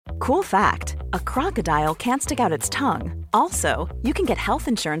Cool fact, a crocodile can't stick out its tongue. Also, you can get health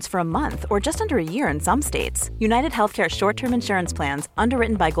insurance for a month or just under a year in some states. United Healthcare short-term insurance plans,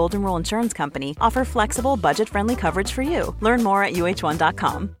 underwritten by Golden Rule Insurance Company, offer flexible, budget-friendly coverage for you. Learn more at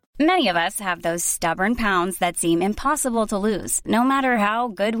uh1.com. Many of us have those stubborn pounds that seem impossible to lose, no matter how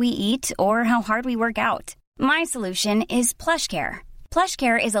good we eat or how hard we work out. My solution is PlushCare.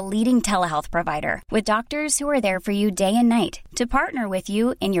 PlushCare is a leading telehealth provider with doctors who are there for you day and night to partner with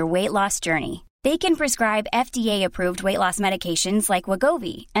you in your weight loss journey. They can prescribe FDA-approved weight loss medications like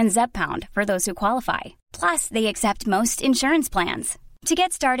Wegovy and Zepbound for those who qualify. Plus, they accept most insurance plans. To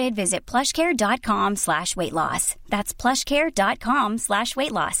get started, visit plushcare.com/weightloss. That's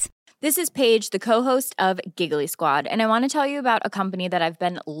plushcare.com/weightloss. This is Paige, the co-host of Giggly Squad, and I want to tell you about a company that I've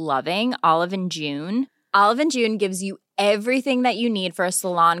been loving, Olive & June. Olive & June gives you everything that you need for a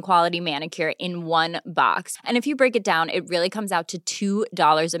salon-quality manicure in one box. And if you break it down, it really comes out to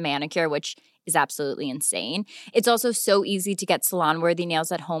 $2 a manicure, which is absolutely insane. It's also so easy to get salon-worthy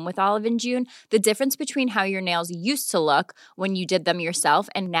nails at home with Olive & June. The difference between how your nails used to look when you did them yourself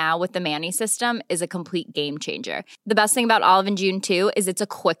and now with the Mani system is a complete game changer. The best thing about Olive & June, too, is it's a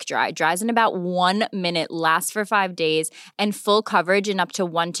quick dry. Dries in about 1 minute, lasts for 5 days, and full coverage in up to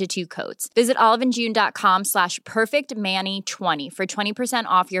 1 to 2 coats. Visit oliveandjune.com/perfectmani20 for 20%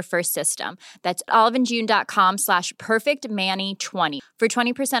 off your first system. That's oliveandjune.com/perfectmani20 for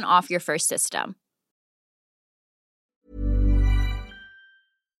 20% off your first system.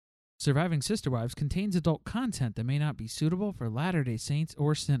 Surviving Sister Wives contains adult content that may not be suitable for Latter-day Saints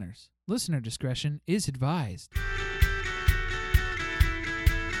or sinners. Listener discretion is advised.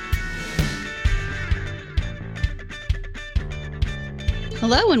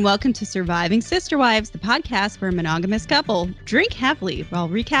 Hello and welcome to Surviving Sister Wives, the podcast where a monogamous couple drink heavily while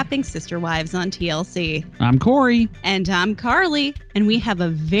recapping Sister Wives on TLC. I'm Corey. And I'm Carly, and we have a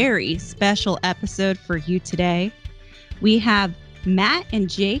very special episode for you today. We have Matt and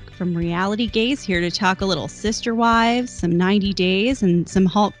Jake from Reality Gaze here to talk a little Sister Wives, some 90 Days, and some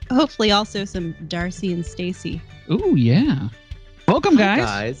hopefully also some Darcy and Stacy. Ooh, yeah. Welcome,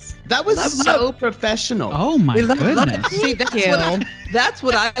 guys. That was so professional. Oh, my goodness. See, that's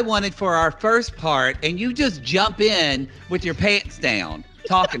what I wanted for our first part, and you just jump in with your pants down,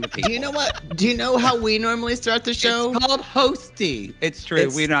 talking to people. Do you know what? Do you know how we normally start the show? It's called hosty. It's true.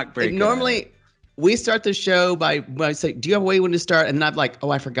 We're not very good. Normally, we start the show by saying, do you have a way when to start? And I'm like,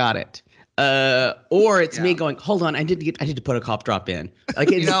 oh, I forgot it. Or it's me going, hold on, I need to put a cough drop in.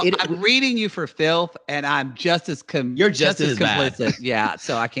 Like, I'm reading you for filth, and I'm just as you're just as complicit. Yeah,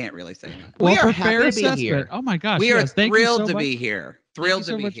 so I can't really say that. We are happy to be here. Oh my gosh, we are thank thrilled you so to much. be here. Thrilled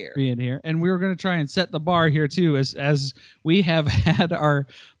to be here. Being here, and we were going to try and set the bar here too, as we have had our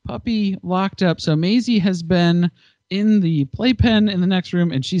puppy locked up. So Maisie has been in the playpen in the next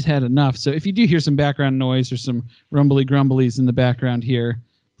room, and she's had enough. So if you do hear some background noise or some rumbly grumblies in the background here,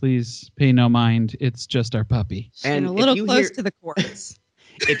 please pay no mind. It's just our puppy. And a little close to the corpse.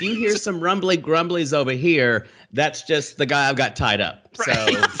 If you hear some rumbly grumblies over here, that's just the guy I've got tied up. Right. So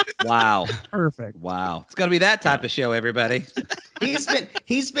wow. Perfect. Wow. It's gonna be that type of show, everybody.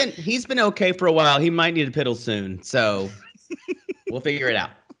 He's been okay for a while. He might need a piddle soon. So we'll figure it out.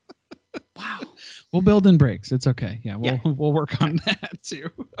 Wow. We'll build in breaks. It's okay. Yeah, we'll work on that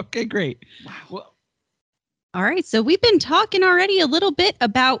too. Okay, great. Wow. Well, all right, so we've been talking already a little bit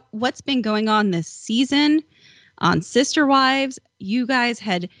about what's been going on this season on Sister Wives. You guys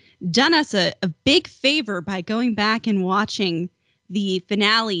had done us a big favor by going back and watching the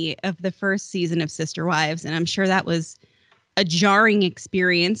finale of the first season of Sister Wives, and I'm sure that was a jarring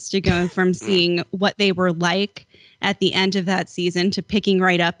experience to go from seeing what they were like at the end of that season to picking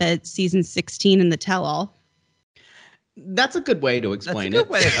right up at season 16 in the tell-all. That's a good way to explain it.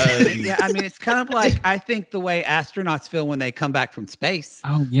 Yeah, I mean, it's kind of like, I think the way astronauts feel when they come back from space.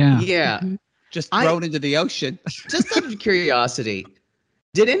 Oh, yeah. Yeah. Mm-hmm. Just thrown into the ocean. Just out of curiosity,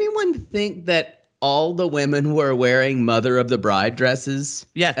 did anyone think that all the women were wearing Mother of the Bride dresses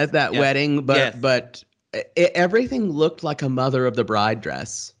at that wedding? But everything looked like a Mother of the Bride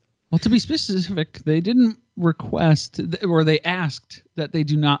dress. Well, to be specific, they didn't request, or they asked that they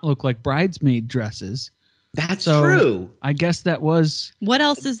do not look like bridesmaid dresses. That's true. I guess that was. What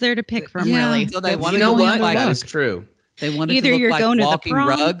else is there to pick from, really? So they wanted you know to what? look like That's true. They wanted Either to look you're like going to the walking prom.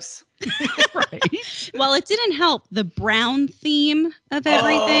 rugs. Right. Well, it didn't help the brown theme of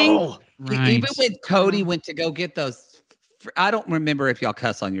everything. Oh, Right. Even when Cody went to go get those, I don't remember if y'all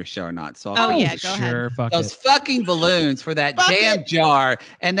cuss on your show or not. So Oh, yeah, go sure, ahead. fuck those it. fucking balloons for that jam jar,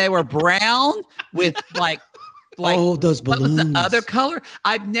 and they were brown with like Like, those balloons. What was the other color?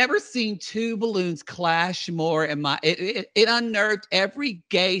 I've never seen two balloons clash more in my. It unnerved every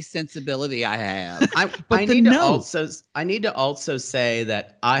gay sensibility I have. I need to also say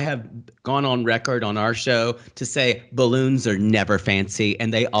that I have gone on record on our show to say balloons are never fancy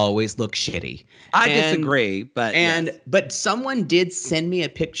and they always look shitty. I disagree, but someone did send me a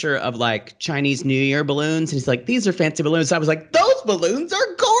picture of like Chinese New Year balloons, and he's like, "These are fancy balloons." I was like, "Those balloons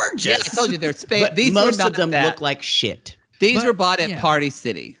are gorgeous." Yeah, I told you they're but these most of them look like shit. These were bought at Party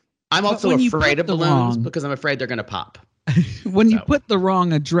City. I'm also afraid of balloons because I'm afraid they're going to pop. When you put the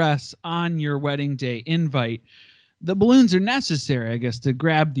wrong address on your wedding day invite, the balloons are necessary, I guess, to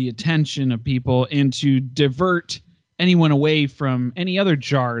grab the attention of people and to divert anyone away from any other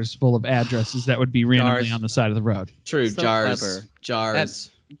jars full of addresses that would be randomly on the side of the road. True, so jars. Clever.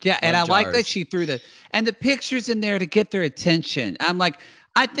 Jars. And I like that she threw the pictures in there to get their attention. I'm like,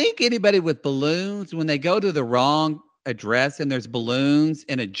 I think anybody with balloons, when they go to the wrong address and there's balloons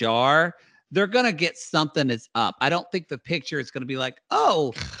in a jar, they're going to get something that's up. I don't think the picture is going to be like,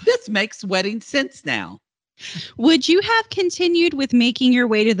 oh, this makes wedding sense now. Would you have continued with making your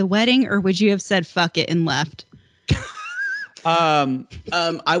way to the wedding, or would you have said fuck it and left?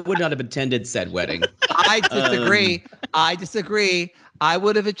 I would not have attended said wedding. I disagree. I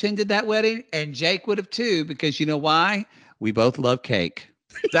would have attended that wedding, and Jake would have too, because you know why? We both love cake.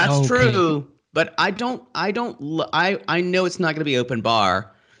 That's true, but I know it's not going to be open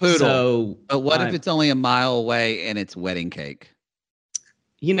bar. Poodle. So, but what if it's only a mile away and it's wedding cake?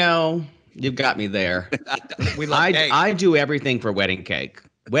 You know, you've got me there. We love cake. I do everything for wedding cake.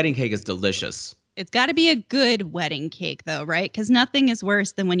 Wedding cake is delicious. It's got to be a good wedding cake, though, right? Because nothing is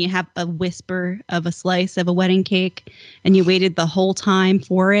worse than when you have a whisper of a slice of a wedding cake and you waited the whole time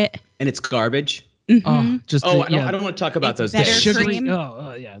for it. And it's garbage. Mm-hmm. I don't want to talk about those better days. Sugary,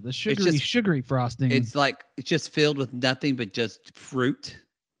 the sugary frosting. It's like it's just filled with nothing but just fruit.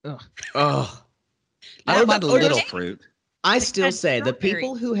 Oh, I don't mind a little fruit. I still say the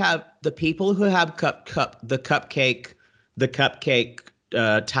people who have the cupcake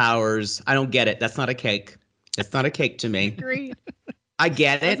towers. I don't get it. That's not a cake. It's not a cake to me. Agreed. I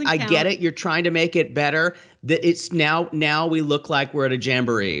get it. I get it. You're trying to make it better. That it's now we look like we're at a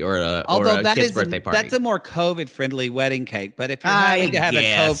jamboree or a kid's birthday party. That's a more COVID-friendly wedding cake. But if you're having to have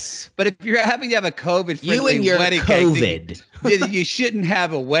a COVID-friendly wedding cake, then you shouldn't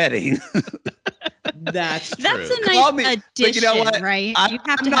have a wedding. That's true. That's a nice addition, you know what? Right? You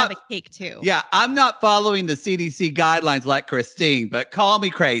have to have a cake too. Yeah, I'm not following the CDC guidelines like Christine, but call me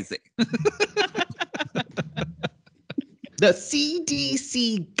crazy. The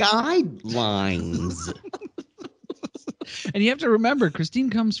CDC guidelines. And you have to remember,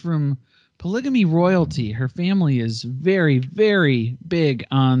 Christine comes from polygamy royalty. Her family is very, very big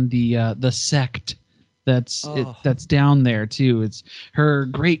on the sect that's down there too. It's her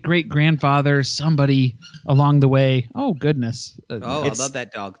great-great-grandfather, somebody along the way. Oh goodness! I love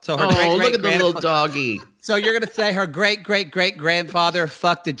that dog. So her look at the little doggy. So you're gonna say her great-great-great-grandfather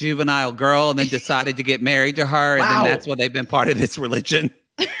fucked a juvenile girl and then decided to get married to her, and then that's why they've been part of this religion.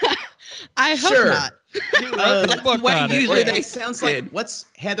 I hope not. It sounds like what's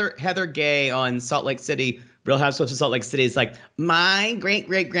Heather Gay on Salt Lake City. Real Housewives of Salt Lake City is like, my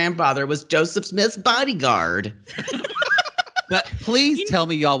great-great-grandfather was Joseph Smith's bodyguard. But please tell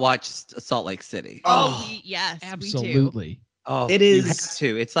me y'all watched Salt Lake City. Yes, absolutely. We do. Oh, it is. You have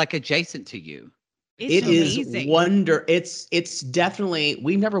to. It's like adjacent to you. It is It's definitely.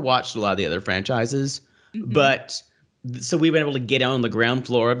 We've never watched a lot of the other franchises, but so we've been able to get on the ground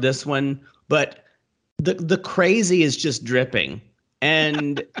floor of this one. But the crazy is just dripping,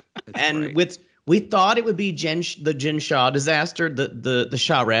 and great. We thought it would be the Jen Shah disaster, the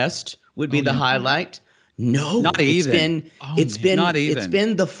Shah rest would be the highlight. No, not even. It's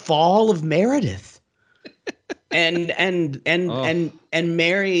been the fall of Meredith, and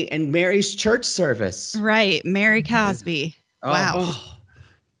Mary's church service. Right, Mary Cosby. Wow.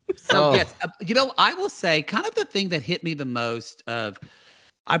 So yes, I will say, kind of the thing that hit me the most of.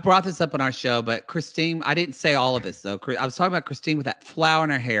 I brought this up on our show, but Christine, I didn't say all of this though. I was talking about Christine with that flower in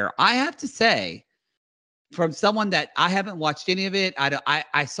her hair. I have to say, from someone that I haven't watched any of it,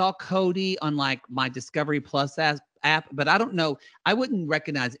 I saw Cody on like my Discovery Plus app, but I don't know. I wouldn't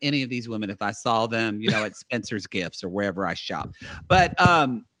recognize any of these women if I saw them, at Spencer's Gifts or wherever I shop. But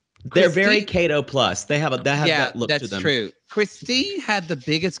they're very Cato Plus. They have that look to them. That's true. Christine had the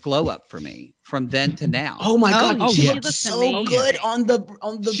biggest glow up for me from then to now. Oh my God! She she looked so good on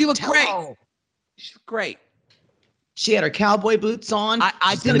the. She looked great. She looked great. She had her cowboy boots on.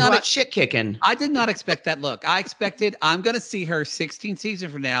 I did not shit kicking. I did not expect that look. I expected I'm going to see her 16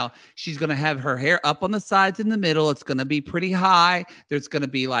 seasons from now. She's going to have her hair up on the sides in the middle. It's going to be pretty high. There's going to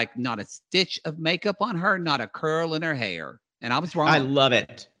be like not a stitch of makeup on her, not a curl in her hair. And I was wrong. I love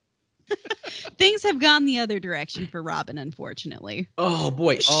it. Things have gone the other direction for Robin, unfortunately. Oh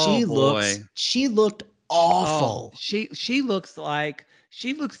boy, she looked awful. Oh, she looks like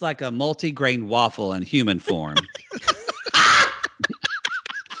a multi-grain waffle in human form.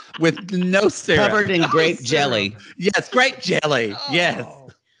 With no syrup. Covered in grape jelly. Yes, grape jelly. Oh. Yes.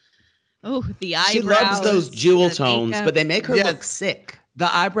 Oh, the eyebrows. She loves those jewel tones, but they make her look sick.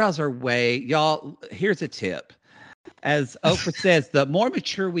 The eyebrows are y'all, here's a tip. As Oprah says, the more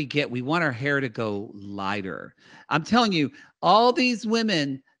mature we get, we want our hair to go lighter. I'm telling you, all these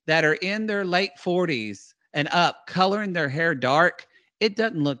women that are in their late 40s and up coloring their hair dark, it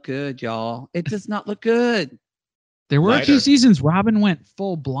doesn't look good, y'all. It does not look good. There were a few seasons Robin went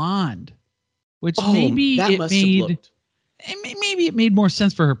full blonde, which maybe it made more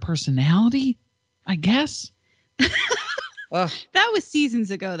sense for her personality, I guess. That was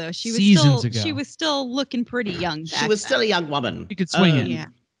seasons ago, though. She was still looking pretty young. She was still a young woman. You could swing it. Yeah.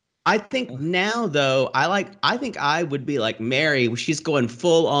 I think now, though, I think I would be like Mary. She's going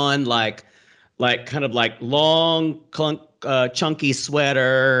full on like kind of like long, chunky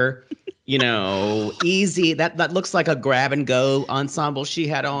sweater. You know, easy. That looks like a grab and go ensemble she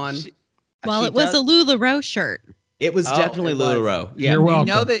had on. It was a LuLaRoe shirt. It was definitely LuLaRoe. Yeah, you're welcome.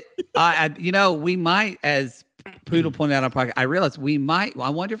 You know that we might, as Poodle pointed out on podcast, I realized I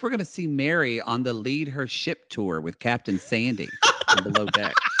wonder if we're going to see Mary on the Lead Her Ship tour with Captain Sandy on Below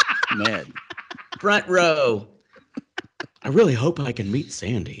Deck. Ned. Front row. I really hope I can meet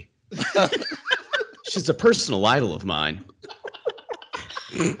Sandy. She's a personal idol of mine.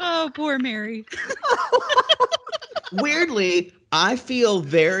 Oh, poor Mary. Weirdly, I feel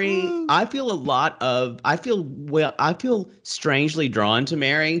strangely drawn to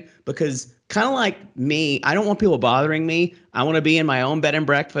Mary because kind of like me, I don't want people bothering me. I want to be in my own bed and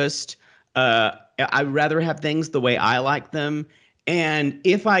breakfast. I'd rather have things the way I like them. And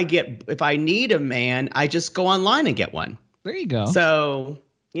if I need a man, I just go online and get one. There you go. So,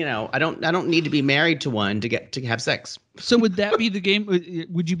 you know, I don't need to be married to one to have sex. So would that be the game?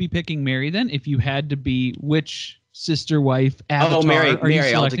 Would you be picking Mary then if you had to be which sister wife avatar? Oh,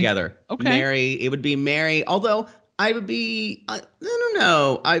 Mary altogether. Okay. Mary, it would be Mary. Although I would be, I don't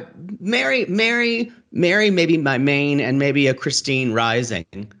know. Mary, maybe my main, and maybe a Christine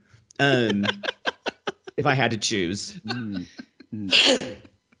Rising. If I had to choose.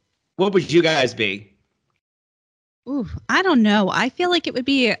 What would you guys be? Ooh, I don't know. I feel like it would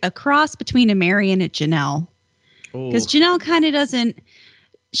be a cross between a Mary and a Janelle. Because Janelle kind of doesn't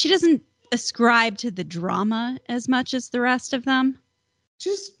ascribe to the drama as much as the rest of them.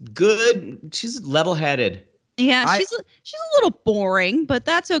 She's good. She's level-headed. Yeah, she's a little boring, but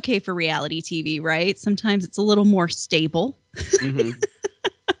that's okay for reality TV, right? Sometimes it's a little more stable. Mm-hmm.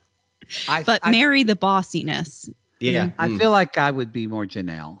 But Mary, the bossiness. Yeah. I feel like I would be more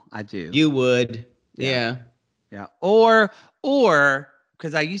Janelle. I do. You would. Yeah. Yeah. Or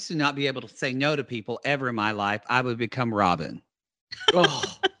because I used to not be able to say no to people ever in my life, I would become Robin.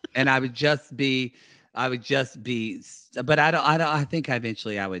 And I would just be, but I think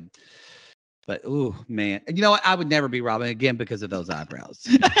eventually I would, but ooh, man. You know what? I would never be Robin again because of those eyebrows.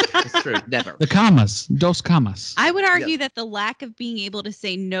 It's true. Never. The commas. Dos commas. I would argue that the lack of being able to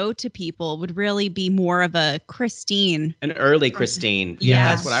say no to people would really be more of a Christine. An early Christine. Yeah.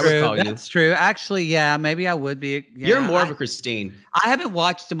 That's what I would call you. That's true. Actually, yeah, maybe I would be. Yeah, You're more of a Christine. I haven't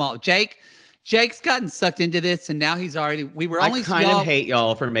watched them all. Jake's gotten sucked into this, and now he's already. I kind of hate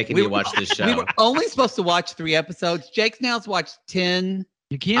y'all for making me watch this show. We were only supposed to watch 3 episodes. Jake's now's watched 10.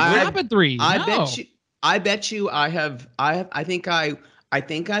 You can't stop at 3. I bet you. I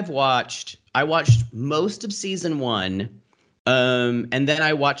think I've watched. I watched most of season 1, and then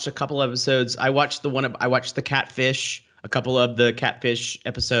I watched a couple episodes. I watched the Catfish, a couple of the Catfish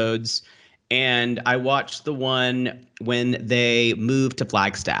episodes, and I watched the one when they moved to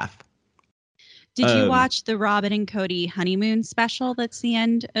Flagstaff. Did you watch the Robin and Cody honeymoon special that's the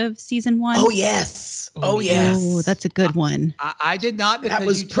end of season 1? Oh, yes. Oh, yes. Oh, that's a good one. I did not because that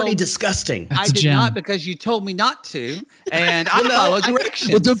was pretty disgusting. I did not because you told me not to, and I followed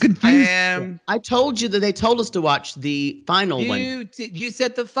directions. Well, don't confuse. I told you that they told us to watch the final one. You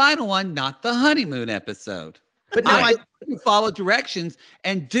said the final one, not the honeymoon episode. But no, I follow directions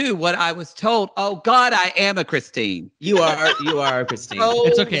and do what I was told. Oh God, I am a Christine. You are a Christine.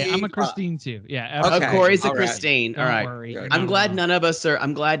 It's okay. I'm a Christine too. Yeah. Absolutely. Corey's a Christine. Don't worry. I'm glad none of us are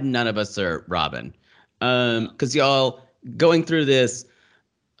Robin. Because y'all going through this,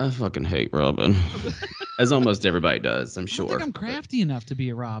 I fucking hate Robin, as almost everybody does. I'm sure. I think I'm crafty enough to be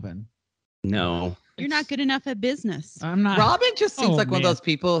a Robin. No, you're not good enough at business. I'm not. Robin just seems like one of those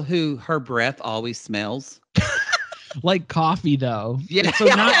people who her breath always smells. Like coffee, though. Yeah. So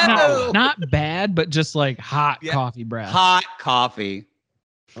not bad, but just like hot coffee breath. Hot coffee.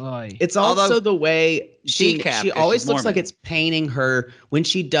 Oy. It's also the way she always looks like it's painting her. When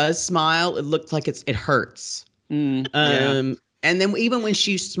she does smile, it looks like it hurts. And then even when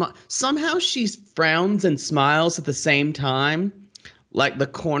she somehow she frowns and smiles at the same time. Like the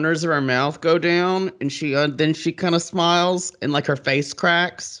corners of her mouth go down, and then she kind of smiles, and like her face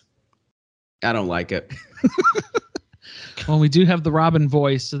cracks. I don't like it. Well, we do have the Robin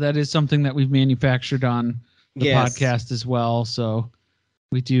voice, so that is something that we've manufactured on the podcast as well. So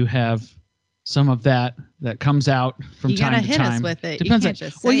we do have some of that comes out from time to time. You gotta hit us with it. Depends on.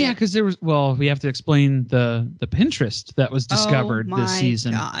 Well, yeah, because there was. Well, we have to explain the Pinterest that was discovered this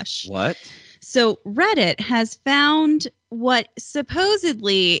season. Oh my gosh! What? So Reddit has found what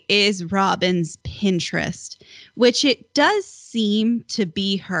supposedly is Robin's Pinterest, which it does seem to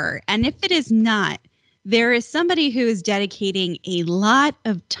be her. And if it is not, there is somebody who is dedicating a lot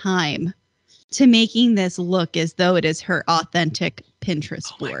of time to making this look as though it is her authentic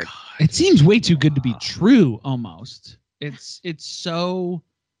Pinterest board. It seems way too good to be true, almost. It's so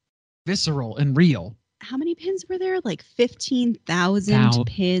visceral and real. How many pins were there? Like 15,000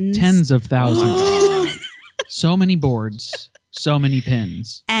 pins? Tens of thousands. So many boards, so many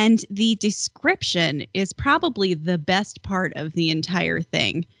pins. And the description is probably the best part of the entire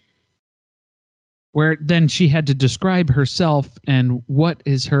thing. Where then she had to describe herself and what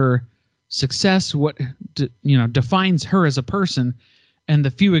is her success, what defines her as a person. And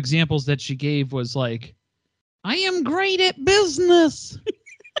the few examples that she gave was like, I am great at business.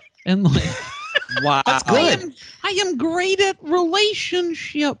 And like, wow, that's good. I am great at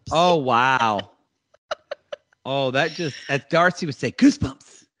relationships. Oh, wow. Oh, that just, as Darcy would say,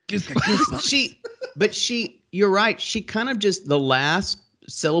 goosebumps. Goosebumps. You're right. She kind of just, the last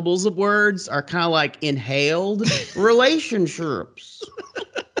syllables of words are kind of like inhaled relationships.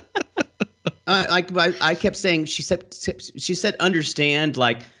 I kept saying, she said understand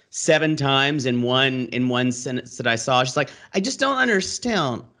like 7 times in one sentence that I saw. She's like, I just don't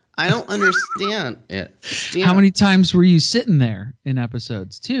understand. I don't understand it. Damn. How many times were you sitting there in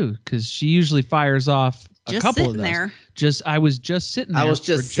episodes too? Because she usually fires off a couple of those. There. I was just sitting there. I was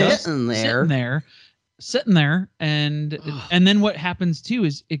just sitting there, and then what happens too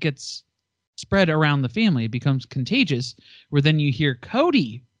is it gets spread around the family. It becomes contagious. Where then you hear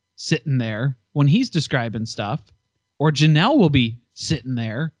Cody sitting there when he's describing stuff, or Janelle will be sitting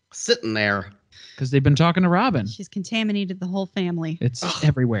there. Because they've been talking to Robin. She's contaminated the whole family. It's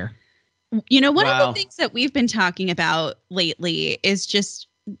everywhere. You know, one of the things that we've been talking about lately is just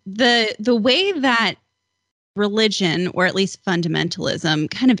the way that religion, or at least fundamentalism,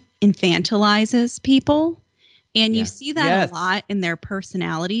 kind of infantilizes people. And you see that a lot in their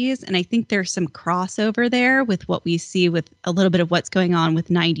personalities. And I think there's some crossover there with what we see with a little bit of what's going on with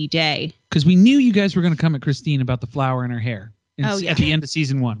 90 Day. Because we knew you guys were going to come at Christine about the flower in her hair. At the end of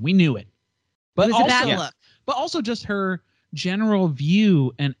season 1. We knew it. But it was a bad look. But also just her general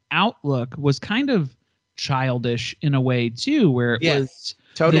view and outlook was kind of childish in a way too, where it was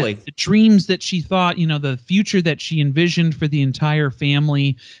totally the dreams that she thought, the future that she envisioned for the entire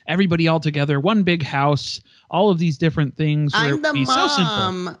family, everybody all together, one big house, all of these different things. I'm the mom. So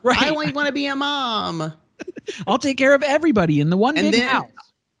simple. Right. I only want to be a mom. I'll take care of everybody in the one big house.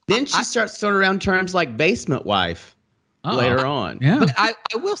 Then she starts throwing around terms like basement wife. Later on. Yeah. But I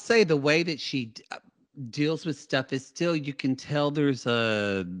will say the way that she deals with stuff is still, you can tell there's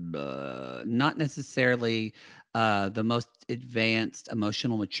a not necessarily the most advanced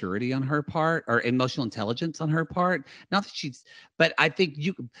emotional maturity on her part, or emotional intelligence on her part. Not that she's, but I think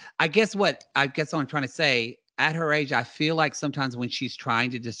I guess what I'm trying to say, at her age, I feel like sometimes when she's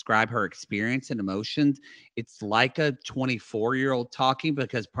trying to describe her experience and emotions, it's like a 24-year-old talking,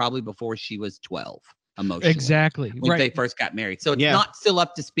 because probably before she was 12. Emotionally. Exactly. When they first got married. So it's not still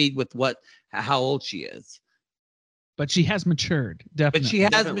up to speed with how old she is. But she has matured, definitely. But she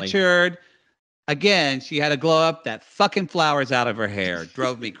has matured. Again, she had to glow up. That fucking flowers out of her hair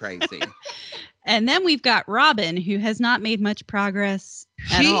drove me crazy. And then we've got Robin, who has not made much progress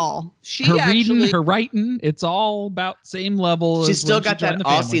at all. Reading, her writing, it's all about same level. She's still got that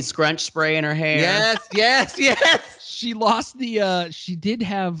Aussie scrunch spray in her hair. Yes. She lost she did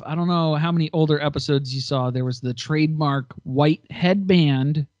have, I don't know how many older episodes you saw. There was the trademark white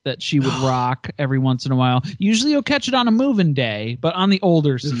headband that she would rock every once in a while. Usually you'll catch it on a moving day, but on the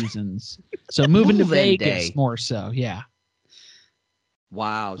older seasons. So moving to Vegas more so, yeah.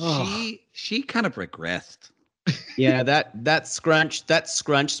 Wow, she kind of regressed. Yeah, that scrunch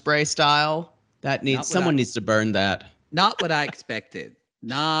spray style, someone needs to burn that. Not what I expected.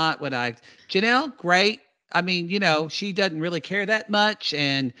 Janelle, great. I mean, she doesn't really care that much,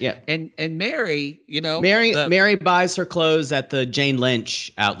 and Mary, Mary buys her clothes at the Jane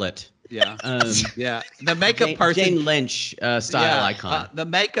Lynch outlet. Yeah, yeah. The makeup person, Jane Lynch style icon. The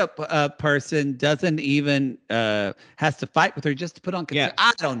makeup person doesn't even has to fight with her just to put on. Yeah.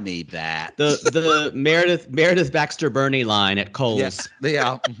 I don't need that. The Meredith Baxter Burney line at Kohl's.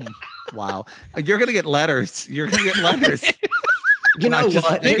 Yeah. Wow, you're gonna get letters. You know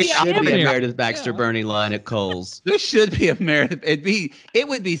what? There should be a Meredith Baxter Burney line at Kohl's. There should be a Meredith. It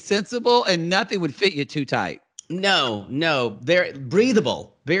would be sensible, and nothing would fit you too tight. No, they're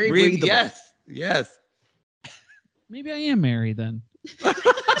breathable, very breathable. Yes. Maybe I am Mary then.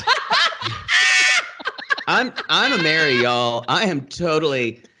 I'm a Mary, y'all. I am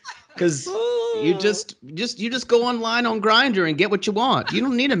totally, because you just go online on Grindr and get what you want. You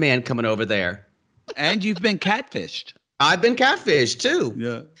don't need a man coming over there. And you've been catfished. I've been catfished too.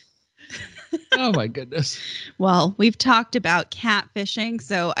 Yeah. Oh my goodness. Well, we've talked about catfishing,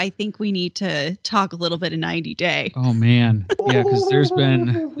 so I think we need to talk a little bit of 90 Day. Oh man. Yeah, because there's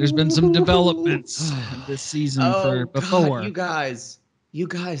been some developments this season before. God, you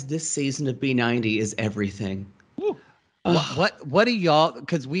guys, this season of B90 is everything. What do y'all,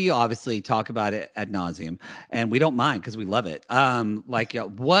 because we obviously talk about it ad nauseum and we don't mind because we love it.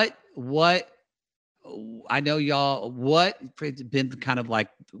 What I know y'all, what has been kind of like,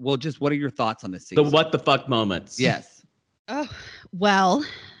 just what are your thoughts on this season? The what the fuck moments. Yes. Oh, well,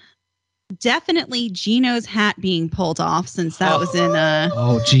 definitely Gino's hat being pulled off, since that was in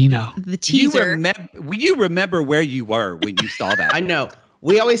Gino. The teaser. You remember where you were when you saw that? I know.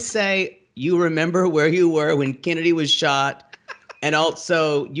 We always say you remember where you were when Kennedy was shot, and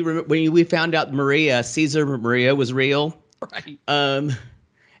also you remember when we found out Caesar Maria was real. Right.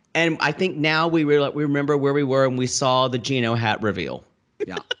 And I think now we remember where we were when we saw the Gino hat reveal.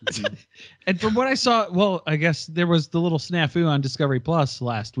 Yeah. And from what I saw, well, I guess there was the little snafu on Discovery Plus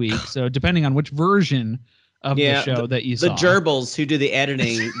last week. So depending on which version of the show that you saw. The gerbils who do the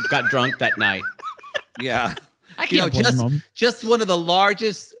editing got drunk that night. Yeah. I can't blame them. Just one of the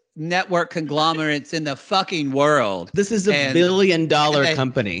largest network conglomerates in the fucking world. This is a billion-dollar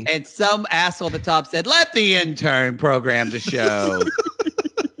company. And some asshole at the top said, let the intern program the show.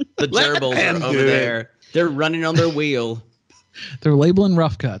 The gerbils are over there. They're running on their wheel. They're labeling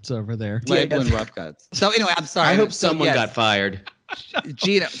rough cuts over there. Rough cuts. So anyway, I'm sorry. I hope someone got fired.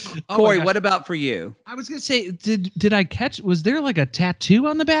 Gina, Corey, what about for you? I was gonna say, did I catch? Was there like a tattoo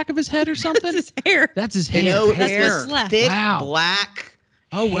on the back of his head or something? That's his hair. That's his hair. That's what's left. Thick black.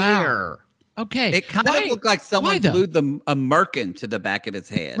 Oh wow. Hair. Okay. It kind of looked like someone glued a merkin to the back of his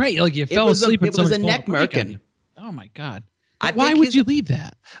head. Right, like you fell asleep. It was a neck merkin. Oh my God. Why would you leave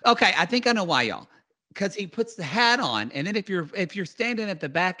that? Okay, I think I know why, y'all. Because he puts the hat on, and then if you're standing at the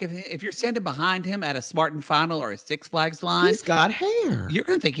back of him, if you're standing behind him at a Spartan Final or a Six Flags line, he's got hair. You're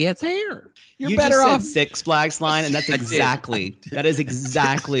gonna think he has hair. You better off Six Flags line, and that is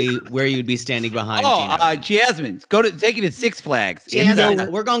exactly where you'd be standing behind. Jasmine, take it to Six Flags.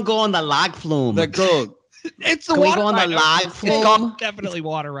 Jasmine, we're gonna go on the log flume. It's the Can water we go on the log flume? Definitely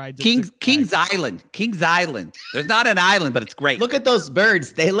water rides. King's Island. King's Island. There's not an island, but it's great. Look at those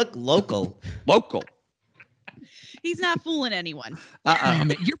birds. They look local. He's not fooling anyone.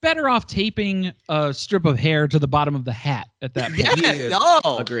 You're better off taping a strip of hair to the bottom of the hat at that point. Yes,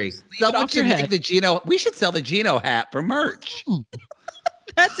 agree. Someone should make the Gino. We should sell the Gino hat for merch.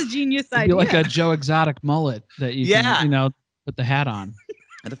 That's a genius It'd idea. be like a Joe Exotic mullet that you can, put the hat on.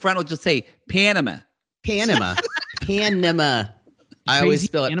 And the front will just say Panama. I always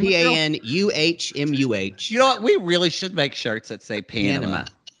spell it Panuhmuh. You know what? We really should make shirts that say Panama.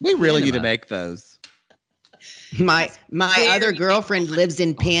 We really need to make those. My other girlfriend lives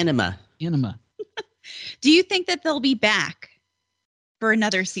in Panama. Do you think that they'll be back for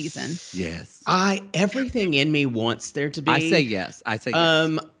another season? Yes. Everything in me wants there to be. I say yes. I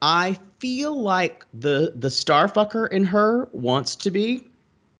feel like the starfucker in her wants to be.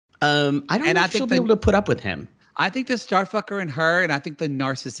 I don't know if she'll be able to put up with him. I think the starfucker in her, and I think the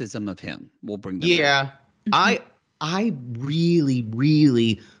narcissism of him will bring them. Yeah. I really,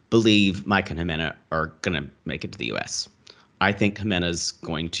 really believe Mike and Jimena are going to make it to the U.S. I think Jimena's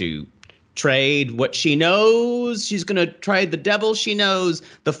going to trade what she knows. She's going to trade the devil she knows,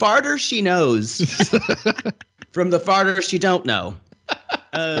 the farter she knows, from the farter she don't know.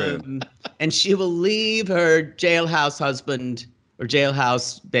 And she will leave her jailhouse husband or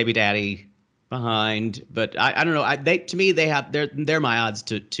jailhouse baby daddy behind. But I don't know. To me, they're my odds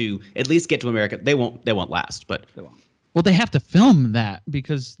to at least get to America. They won't last, but they won't. Well, they have to film that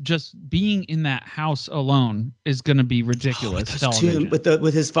because just being in that house alone is going to be ridiculous. Television.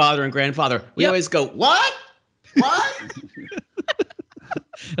 With his father and grandfather, we always go, what?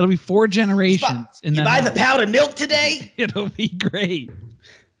 It'll be 4 generations. You buy the pound of milk today? It'll be great.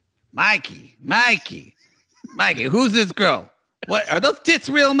 Mikey, who's this girl? What are those tits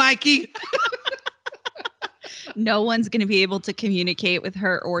real, Mikey? No one's going to be able to communicate with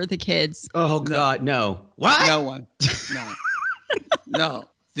her or the kids. Oh, God, no. What? No one. No.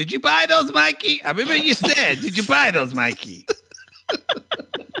 Did you buy those, Mikey? I remember you said, did you buy those, Mikey?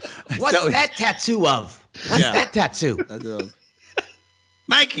 What's that tattoo of? What's that tattoo?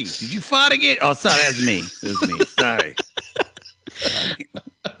 Mikey, did you fart again? Oh, sorry, that's me. Sorry.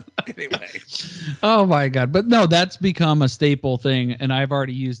 Anyway. Oh my God. But no, that's become a staple thing. And I've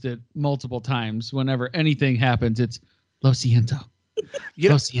already used it multiple times. Whenever anything happens, it's Lo siento.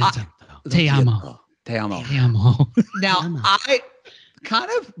 Lo siento. Te amo. Te amo. Te amo. Now,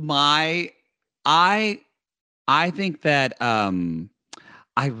 I think that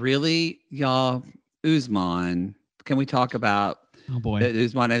I really, y'all, Usman, can we talk about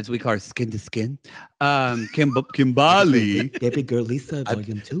Usman, as we call her, skin to skin? Kimbali. Baby girl Lisa,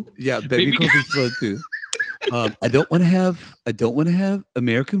 volume 2. Yeah, baby girl Lisa 2. I don't want to have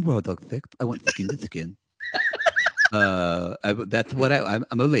American Raw Dog sex. I want skin to skin. That's what I'm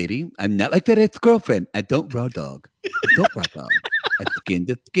a lady. I'm not like that ex-girlfriend. I don't raw dog. I skin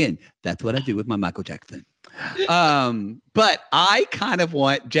to skin. That's what I do with my Michael Jackson. But I kind of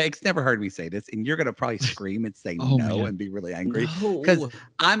want, Jake's never heard me say this, and you're gonna probably scream and say no and be really angry because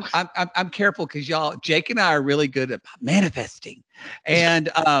I'm careful because y'all, Jake and I are really good at manifesting, and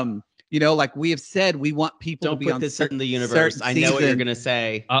like we have said, we want people to be put on this in the universe. I know what you're gonna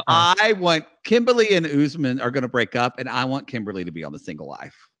say. I want Kimberly and Usman are gonna break up, and I want Kimberly to be on the Single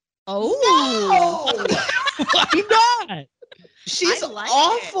Life. Oh, no! Why not? She's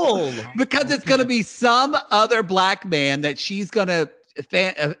awful because it's going to be some other black man that she's going to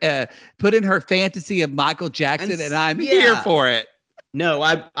put in her fantasy of Michael Jackson, and I'm here for it. No,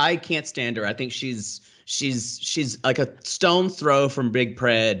 I can't stand her. I think she's like a stone's throw from Big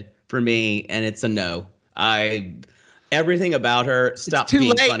Pred for me, and it's a no. Everything about her stopped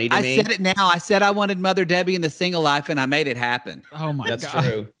being funny to me. I said it now. I said I wanted Mother Debbie in the Single Life, and I made it happen. Oh my God, that's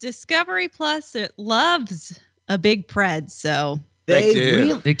true. Discovery Plus, it loves a Big Pred, so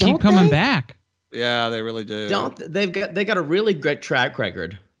they keep coming back. Yeah, they really do. They got a really great track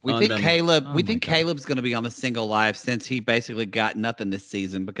record. We think Caleb's going to be on the Single Life since he basically got nothing this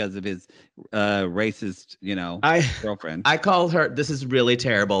season because of his racist, girlfriend. I call her. This is really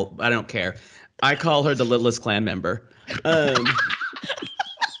terrible. I don't care. I call her the littlest Klan member.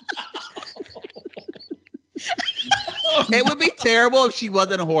 It would be terrible if she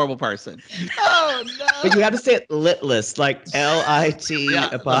wasn't a horrible person. Oh no! But you have to say it litless, like LIT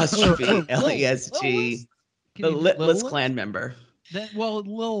apostrophe LEST. The litless Klan member.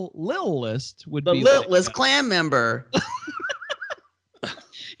 Lilist would be the litless Klan member.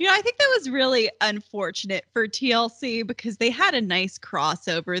 I think that was really unfortunate for TLC because they had a nice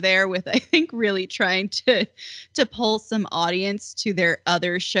crossover there with, I think, really trying to pull some audience to their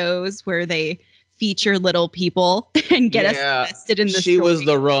other shows where they feature little people and get us invested in the story. She was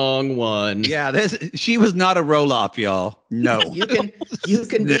the wrong one. Yeah, she was not a roll-off, y'all. No. You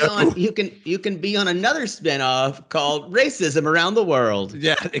can be on another spinoff called Racism Around the World.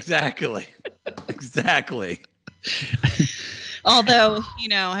 Yeah, exactly. Exactly. Although,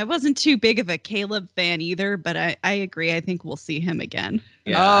 I wasn't too big of a Caleb fan either, but I agree. I think we'll see him again.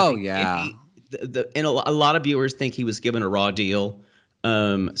 Yeah, yeah. And a lot of viewers think he was given a raw deal.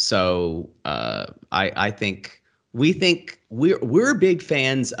 So I think we're big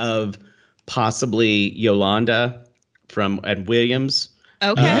fans of possibly Yolanda from Ed Williams.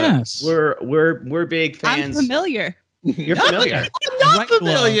 Okay. Yes. We're big fans. I'm familiar. You're familiar. I'm not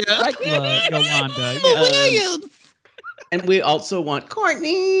familiar. Yolanda. Williams. And we also want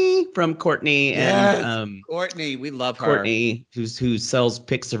Courtney from Courtney and Courtney, we love her. Courtney, who sells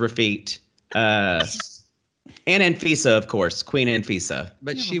pics of her feet. And Anfisa, of course, Queen Anfisa.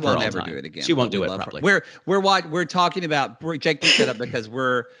 But she will never do it again. She won't do it properly. We're talking about Jake picked it up because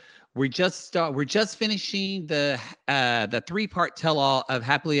we're just finishing the 3-part tell-all of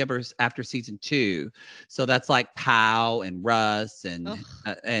Happily Ever After season 2. So that's like Pow and Russ and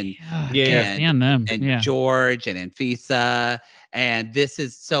George and Anfisa, and this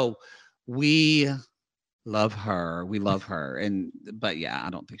is so we Love her. We love her. But yeah, I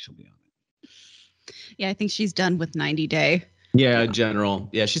don't think she'll be on it. Yeah, I think she's done with 90 Day. Yeah, general.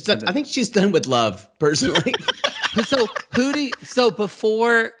 Yeah, she's done. I think she's done with love, personally. So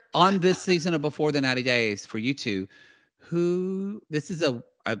before on this season or before the 90 days for you two, this is a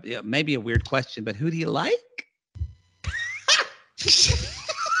maybe a weird question, but who do you like?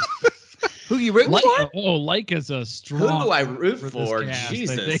 Who you root for? Oh, like is a strong. Who do I root for? Cast,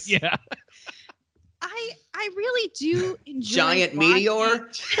 Jesus. Yeah. I really do enjoy Giant Meteor.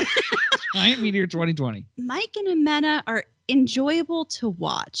 Giant Meteor 2020. Mike and Amanda are enjoyable to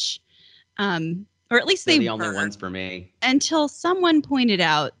watch. Or at least They're they the only were, ones for me. until someone pointed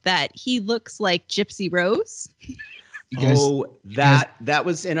out that he looks like Gypsy Rose. That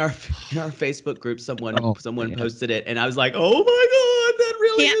was in our Facebook group. Someone posted it, and I was like, "Oh my god, that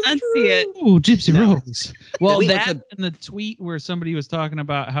really Can't is unsee true." it. Oh, Gypsy Rose. Well, That's in the tweet where somebody was talking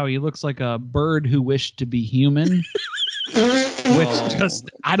about how he looks like a bird who wished to be human. Which just,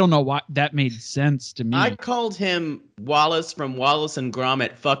 I don't know why that made sense to me. I called him Wallace from Wallace and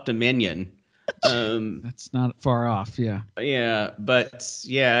Gromit fucked a minion. That's not far off. Yeah. Yeah, but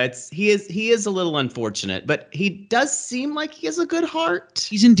yeah, he is a little unfortunate, but he does seem like he has a good heart.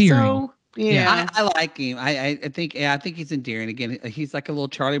 He's endearing. So, yeah. I like him. I think he's endearing. Again, he's like a little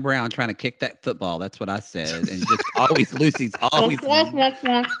Charlie Brown trying to kick that football. That's what I said. And just always Lucy's always football.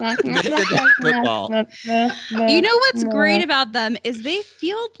 You know what's great about them is they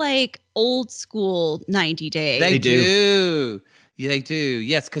feel like old school 90 Day. They do. Yeah, they do.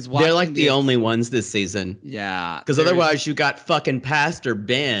 Yes, because they're like the only ones this season. Yeah. Because otherwise you got fucking Pastor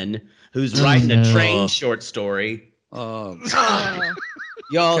Ben who's writing a train short story. Oh.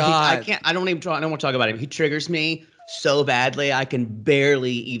 Y'all, I don't want to talk about him. He triggers me so badly. I can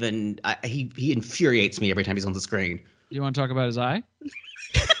barely even. He infuriates me every time he's on the screen. You want to talk about his eye?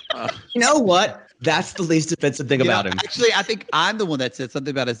 You know what? That's the least offensive thing about him. Actually, I think I'm the one that said something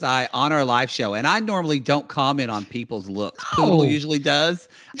about his eye on our live show. And I normally don't comment on people's looks. Poodle usually does.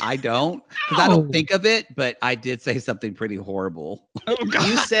 I don't, because I don't think of it. But I did say something pretty horrible.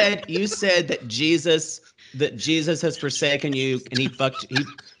 You said that Jesus has forsaken you, and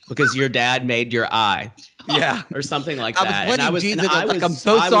because your dad made your eye. Yeah, or something like that. I'm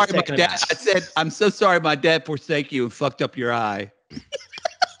so sorry, my dad. I said, I'm so sorry, my dad forsake you and fucked up your eye.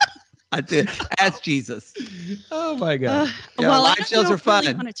 I did. Ask Jesus. Oh my God. Live shows are fun.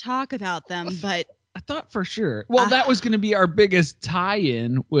 I want to talk about them, but I thought for sure. Well, that was going to be our biggest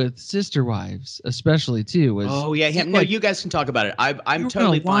tie-in with Sister Wives, especially too. You guys can talk about it. I'm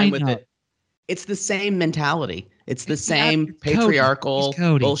totally fine with it. It's the same mentality. It's the same patriarchal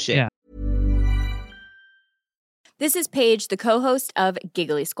bullshit. Yeah. This is Paige, the co-host of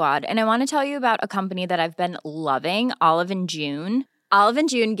Giggly Squad, and I want to tell you about a company that I've been loving, Olive & June. Olive &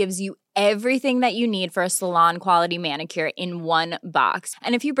 June gives you everything that you need for a salon-quality manicure in one box.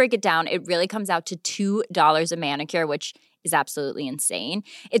 And if you break it down, it really comes out to $2 a manicure, which is absolutely insane.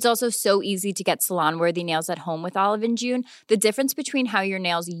 It's also so easy to get salon-worthy nails at home with Olive & June. The difference between how your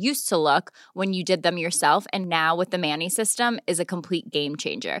nails used to look when you did them yourself and now with the Mani system is a complete game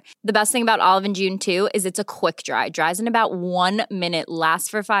changer. The best thing about Olive & June, too, is it's a quick dry. Dries in about 1 minute, lasts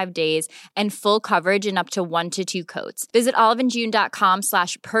for 5 days, and full coverage in up to 1 to 2 coats. Visit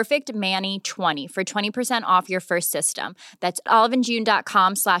oliveandjune.com/perfectmani20 for 20% off your first system. That's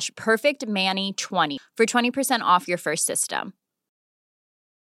oliveandjune.com/perfectmani20 for 20% off your first system.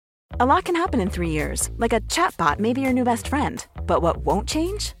 A lot can happen in 3 years, like a chatbot may be your new best friend. But what won't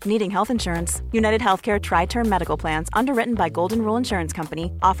change? Needing health insurance. United Healthcare Tri-Term Medical Plans, underwritten by Golden Rule Insurance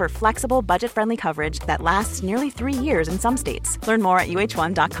Company, offer flexible, budget-friendly coverage that lasts nearly 3 years in some states. Learn more at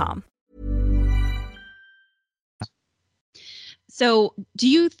uh1.com. So, do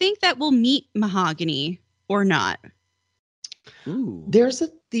you think that we'll meet Mahogany or not? Ooh. There's a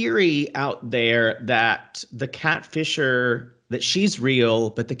theory out there that the catfisher, that she's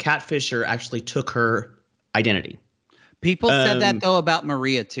real, but the catfisher actually took her identity. People said that though about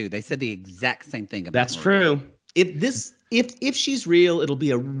Maria too. They said the exact same thing about That's Maria. true. If she's real, it'll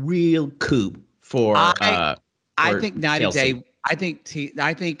be a real coup for I think 90 Day. I think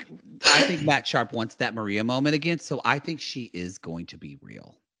Matt Sharp wants that Maria moment again, so I think she is going to be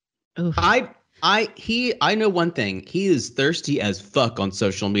real. Oof. I know one thing. He is thirsty as fuck on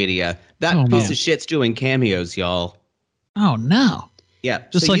social media. That piece of shit's doing cameos, y'all. Oh no. Yeah.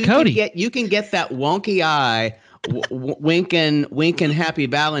 Just like Cody. You can get that wonky eye winking happy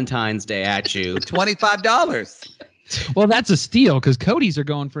Valentine's Day at you. $25. Well, that's a steal because Cody's are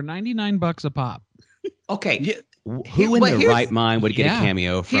going for $99 a pop. Okay. Who in their right mind would get a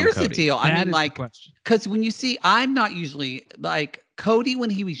cameo from Here's Cody? the deal. I mean, like, because when you see, I'm not usually like Cody, when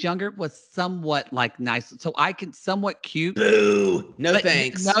he was younger, was somewhat like nice. So I can somewhat cute. Boo. No,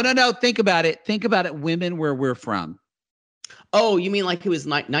 thanks. No. Think about it. Women where we're from. Oh, you mean like he was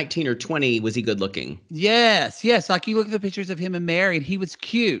 19 or 20? Was he good looking? Yes. Like you look at the pictures of him and Mary, and he was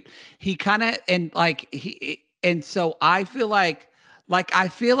cute. He kind of, and so I feel like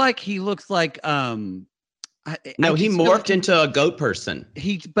he looks like, he morphed into a goat person.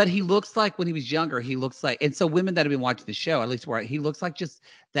 But he looks like when he was younger, he looks like, and so women that have been watching the show, at least where he looks like just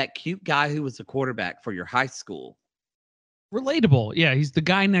that cute guy who was a quarterback for your high school. Relatable. Yeah. He's the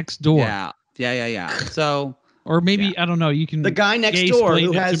guy next door. Yeah. So, or maybe I don't know. You can the guy next door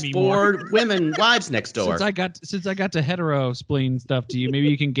who has 4 women wives next door. Since I got to hetero splain stuff to you, maybe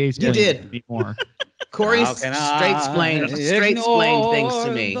you can gay splain me more. Corey straight explained things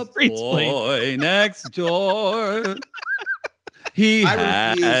to me. The boy next door. He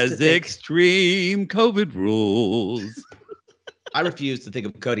has extreme COVID rules. I refuse to think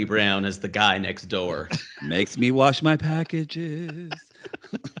of Cody Brown as the guy next door. Makes me wash my packages.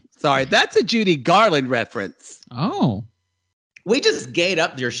 Sorry, that's a Judy Garland reference. Oh. We just gayed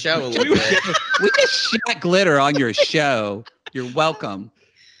up your show a little bit. We just shot glitter on your show. You're welcome.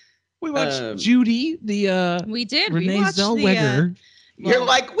 We watched Judy, we did. Renee we watched Zellweger. You're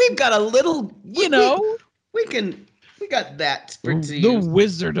like, we've got a little, we got that for you. The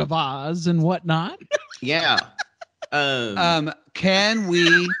Wizard of Oz and whatnot. Yeah. Can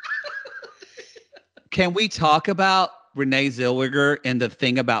we talk about Renee Zellweger and the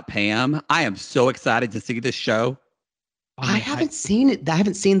thing about Pam? I am so excited to see this show. I haven't seen it. I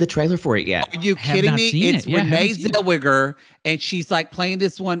haven't seen the trailer for it yet. Are you kidding me? It's Renee Zellweger, and she's like playing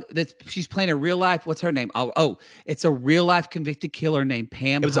this one. She's playing a real life. What's her name? Oh, it's a real life convicted killer named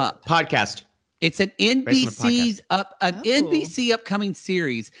Pam. It was a podcast. It's an NBC upcoming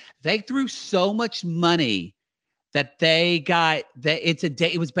series. They threw so much money that they got that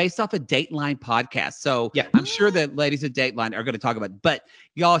it was based off a Dateline podcast. So yeah. I'm sure that ladies at Dateline are going to talk about it. But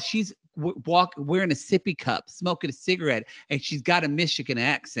y'all, she's wearing a sippy cup, smoking a cigarette, and she's got a Michigan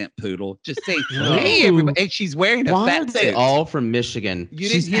accent, Poodle. Just saying, hey, everybody. And she's wearing a fat suit. They all from Michigan. You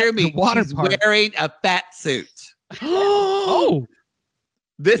didn't hear me. She's wearing a fat suit. Oh.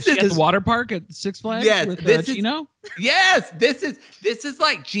 This is the water park at Six Flags. Yes, with Gino. Yes, this is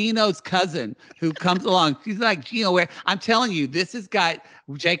like Gino's cousin who comes along. She's like, Gino, where I'm telling you, this has got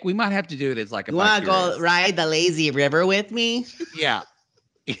Jake. We might have to do it as like a. You want to go ride the lazy river with me? Yeah,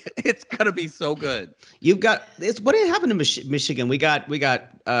 it's gonna be so good. You've got it's what happened to Michigan. We got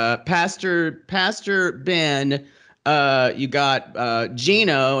Pastor Ben. You got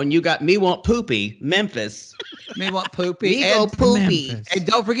Gino, and you got Me Want Poopy, Memphis. Me Want Poopy. Me Go Poopy. Memphis. And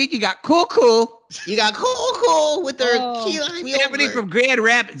don't forget, you got Cool. You got Cool with their everybody from Grand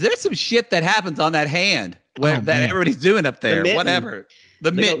Rapids. There's some shit that happens on that hand that everybody's doing up there. Whatever.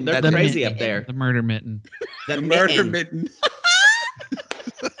 The mitten. They're crazy up there. The murder mitten. The murder mitten.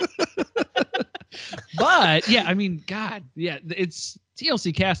 But yeah, I mean, God, yeah, it's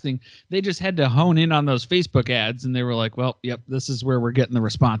TLC casting. They just had to hone in on those Facebook ads, and they were like, "Well, yep, this is where we're getting the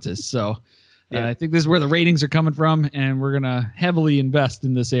responses." So, I think this is where the ratings are coming from, and we're gonna heavily invest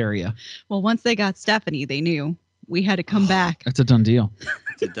in this area. Well, once they got Stephanie, they knew we had to come back. That's a done deal.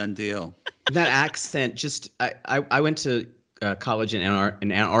 It's a done deal. That accent, just I went to college in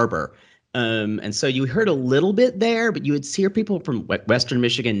Ann Arbor. And so you heard a little bit there, but you would hear people from Western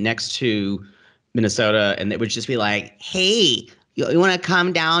Michigan next to Minnesota, and they would just be like, "Hey, you want to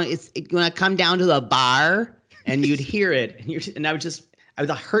come down? You want to come down to the bar?" And you'd hear it, and I would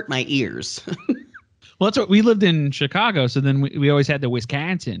hurt my ears. Well, that's what we lived in Chicago, so then we always had the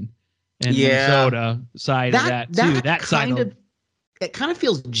Wisconsin and Minnesota side of that too. That side it kind of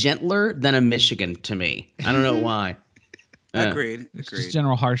feels gentler than a Michigan to me. I don't know why. Agreed. Just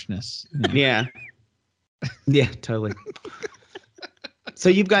general harshness. Yeah. Yeah, totally. So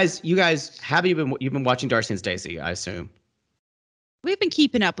you guys, you've been watching Darcy and Stacey, I assume. We've been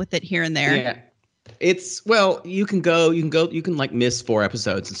keeping up with it here and there. Yeah. You can like miss 4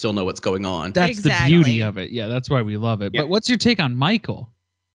 episodes and still know what's going on. That's the beauty of it. Yeah, that's why we love it. Yeah. But what's your take on Michael?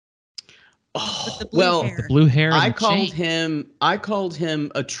 Oh, the blue hair. I called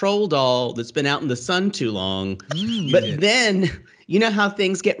him a troll doll that's been out in the sun too long. But then, you know how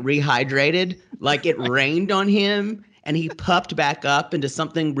things get rehydrated? Like it rained on him, and he puffed back up into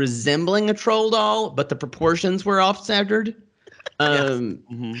something resembling a troll doll, but the proportions were off-centered.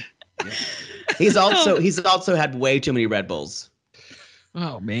 He's also had way too many Red Bulls.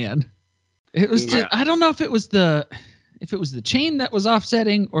 Oh man, it was. I don't know if it was the chain that was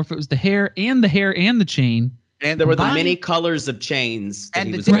offsetting, or if it was the hair and the chain. And there were the many colors of chains.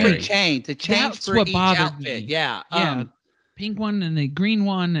 And the different chains. The chains That's for what each bothered outfit. me. Yeah. Yeah. pink one and a green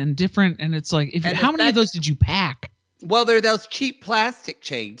one and different. And it's like, how many of those did you pack? Well, they're those cheap plastic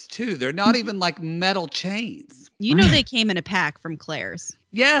chains too. They're not even like metal chains. You know, they came in a pack from Claire's.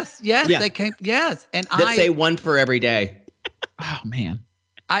 Yes, they came. Yes, and I say one for every day. Oh man,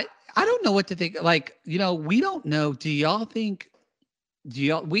 I don't know what to think. Like, we don't know. Do y'all think?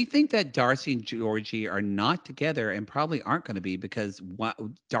 We think that Darcy and Georgie are not together and probably aren't going to be because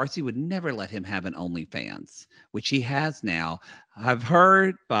Darcy would never let him have an OnlyFans, which he has now. I've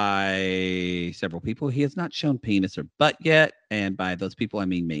heard by several people he has not shown penis or butt yet, and by those people I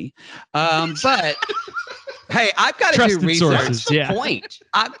mean me. But hey, I've got to do research. What's the point?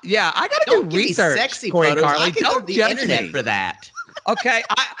 I got to do research. Sexy Corey photos. Carly. I can Don't go to the judge internet me for that. Okay,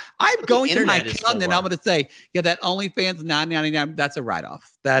 I'm going to my account and I'm going to say, that OnlyFans $9.99. That's a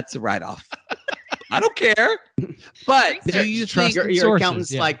write-off. That's a write-off. I don't care. But do you think your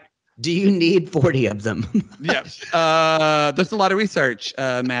accountant's like, do you need 40 of them? Yes. There's a lot of research,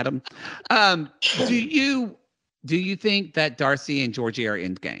 madam. Do you think that Darcy and Georgie are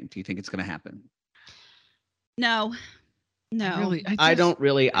in game? Do you think it's going to happen? No. I don't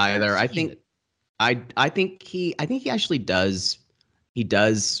really either. I think he actually does. He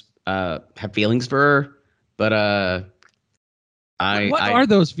does have feelings for her, but what are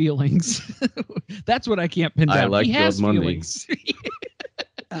those feelings? That's what I can't pin down. I like he has those feelings.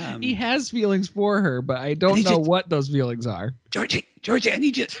 He has feelings for her, but I don't know what those feelings are. Georgie, I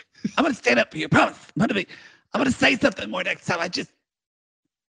need you. I'm gonna stand up for you. Promise. I'm gonna say something more next time. I need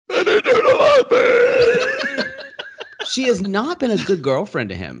you to love me. She has not been a good girlfriend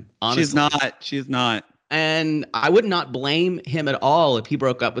to him. Honestly, She's not. And I would not blame him at all if he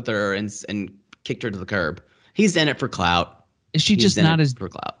broke up with her and kicked her to the curb. He's in it for clout. Is she just not as for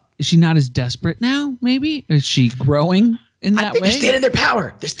clout? Is she not as desperate now? Maybe is she growing in that way? They're staying in their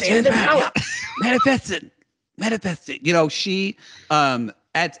power. They're staying in their power. Manifest it. She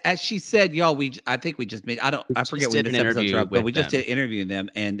as she said, y'all. I think we just made. I forget when this episode's dropped, but we just did interview them,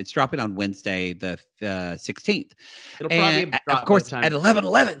 and it's dropping on Wednesday, the 16th. It'll probably be of course at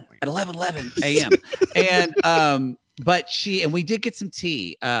 11:11 a.m. And but we did get some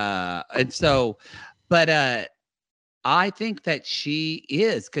tea, and so, but I think that she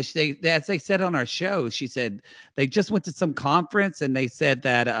is because as they said on our show, she said they just went to some conference and they said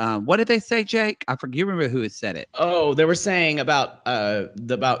that what did they say, Jake? I forget. You remember who had said it? Oh, they were saying about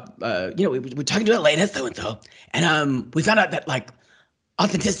we were talking to Elena so and so, and we found out that like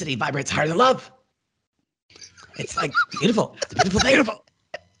authenticity vibrates higher than love. It's like beautiful. It's a beautiful thing.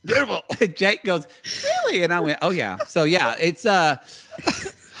 Beautiful. Jake goes, really? And I went, oh yeah. So yeah, it's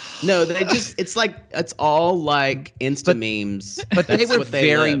No, it's all like Insta memes. But they were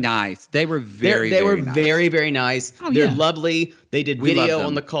very nice. They were very nice. Oh, they're lovely. They did video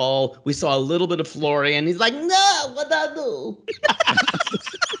on the call. We saw a little bit of Florian. He's like, no, what I do?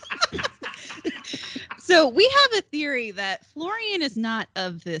 So we have a theory that Florian is not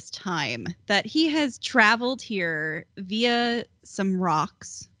of this time, that he has traveled here via some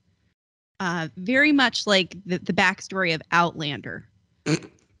rocks, very much like the backstory of Outlander.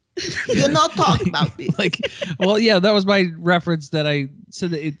 You're not talking about me. That was my reference that I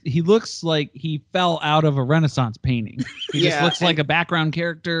said that he looks like he fell out of a Renaissance painting. He just looks like a background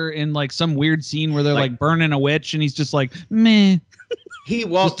character in like some weird scene where they're like burning a witch and he's just like, meh.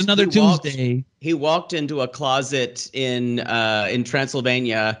 Just another Tuesday. He walked into a closet in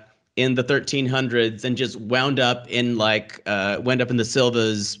Transylvania in the 1300s and just wound up in the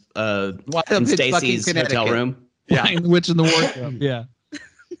Silvas in Stacy's hotel room. Yeah, Witch in the Wardrobe. Yeah.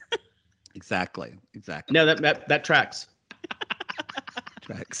 Exactly. No, that tracks.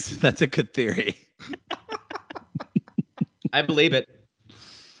 That's a good theory. I believe it.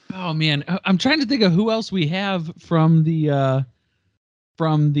 Oh man, I'm trying to think of who else we have from the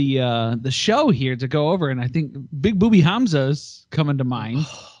show here to go over, and I think Big Booby Hamza's coming to mind.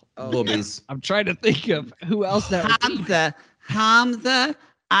 Boobies. I'm trying to think of who else that Hamza.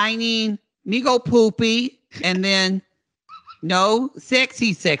 I mean, me go poopy, and then. No,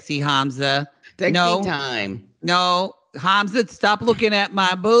 sexy Hamza. Take time. No, Hamza, stop looking at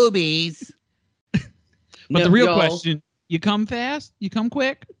my boobies. But the real question, you come fast? You come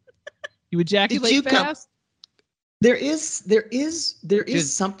quick? You ejaculate fast? There is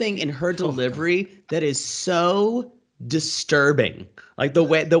something in her delivery that is so disturbing. Like the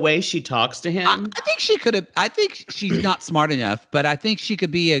way she talks to him. I think she could have. I think she's not smart enough, but I think she could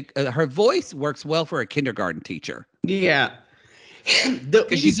be her voice works well for a kindergarten teacher. Yeah.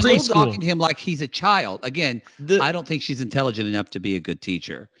 Because she's still talking to him like he's a child. Again, I don't think she's intelligent enough to be a good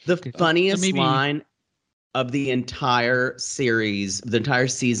teacher. The funniest line of the entire series, the entire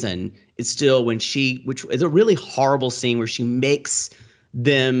season, is still when which is a really horrible scene where she makes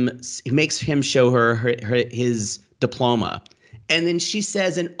him show her his diploma. And then she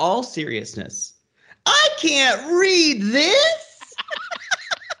says in all seriousness, I can't read this.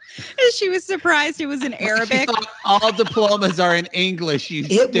 She was surprised it was in Arabic. All diplomas are in English, you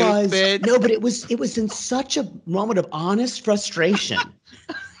stupid. No, but it was in such a moment of honest frustration.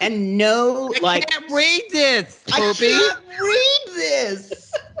 And no, I can't read this, Poopy. I can't read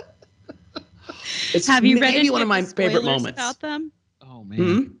this. It's Have you read any one of my favorite moments about them? Oh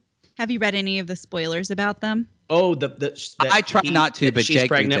man. Have you read any of the spoilers about them? Oh, I try not to, but she's Jake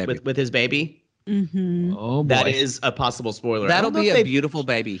pregnant with his baby. Mm-hmm. Oh boy. That is a possible spoiler. That'll be a beautiful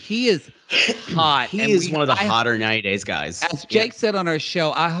baby. He is hot. He is one of the hotter nowadays guys. As Jake said on our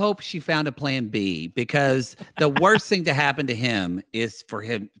show, I hope she found a plan B, because the worst thing to happen to him is for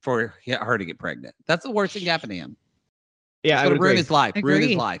her to get pregnant. That's the worst thing to happen to him. Yeah, I would ruin agree. his life. Agreed. Ruin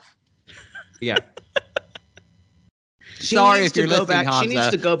his life. Yeah. Sorry if you're listening, Hamza. She needs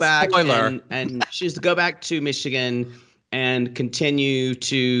to go back. Spoiler. And she needs to go back to Michigan and continue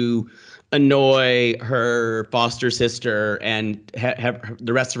to annoy her foster sister, and have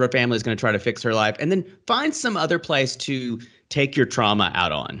the rest of her family is going to try to fix her life, and then find some other place to take your trauma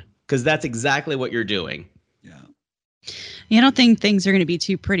out on, because that's exactly what you're doing. Yeah. I don't think things are going to be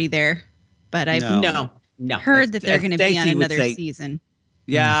too pretty there, but I've No. heard that they're going to be on Stacey would another say- season.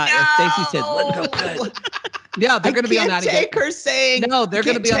 Yeah. Stacey said, "Look how good." Yeah, they're going to be on 90 I can't take her saying. No, they're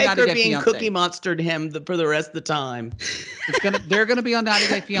going to be on 90 her Day being Fiancé. Cookie Monstered him for the rest of the time. They're going to be on 90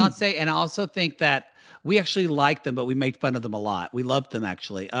 Day Fiancé, and I also think that we actually like them, but we make fun of them a lot. We love them,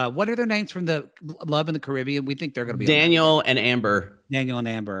 actually. What are their names from the Love in the Caribbean? We think they're going to be Daniel and Amber. Daniel and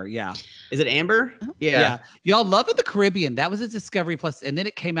Amber, yeah. Is it Amber? Yeah. Y'all, Love in the Caribbean. That was a Discovery Plus, and then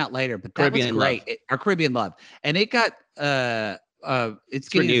it came out later. But that Caribbean was great. Our Caribbean Love, and it got it's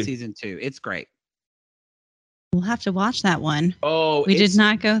getting a renewed. season 2. It's great. We'll have to watch that one. Oh, We did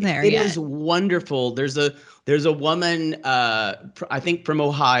not go there It yet. is wonderful. There's a woman, I think from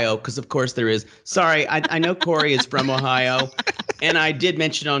Ohio, because of course there is. Sorry, I know Corey is from Ohio, and I did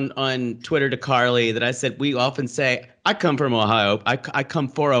mention on Twitter to Carly that I said we often say I come from Ohio. I come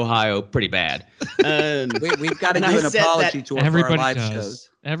for Ohio pretty bad. We've got to And do I an said apology that tour for our Everybody live does. shows.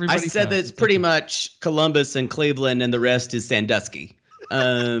 Everybody I said that does. it's pretty much Columbus and Cleveland, and the rest is Sandusky,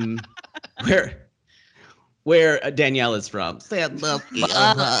 where Danielle is from. Sandusky.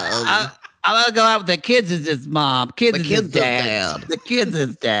 I'm gonna go out with the kids as his mom. Kids The is his kids is dad. dad. The kids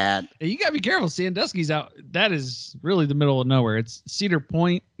is dad. Hey, you gotta be careful. Sandusky's out. That is really the middle of nowhere. It's Cedar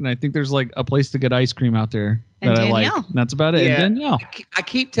Point, and I think there's like a place to get ice cream out there And that I like. Danielle. And that's about it. Yeah. And Danielle. I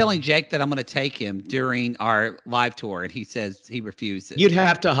keep telling Jake that I'm going to take him during our live tour, and he says he refuses. You'd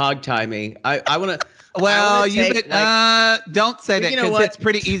have to hog tie me. I want to. Well, don't say that, You know because what? it's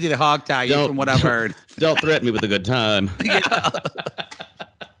pretty easy to hog tie you, Don't- from what I've heard. Don't threaten me with a good time. Yeah.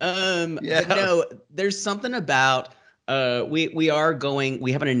 But no, there's something about we are going.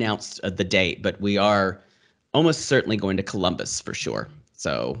 We haven't announced the date, but we are almost certainly going to Columbus for sure.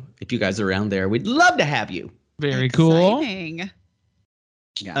 So if you guys are around there, we'd love to have you. Very cool. Exciting.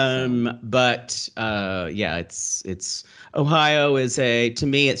 Yeah, But yeah, it's Ohio is to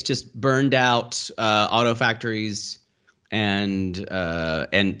me it's just burned out auto factories and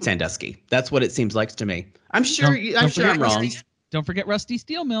Sandusky. That's what it seems like to me. I'm sure I'm wrong. Don't forget Rusty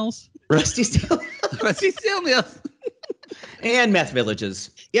Steel Mills. Rusty Steel Rusty Steel Mills. and meth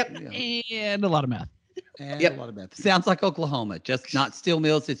villages. Yep. And a lot of meth. And Yep. a lot of meth. Sounds like Oklahoma, just not steel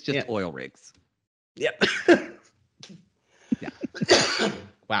mills. It's just Yep. oil rigs. Yep. Yeah.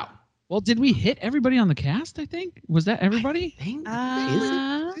 Wow. Well, did we hit everybody on the cast? I think was that everybody.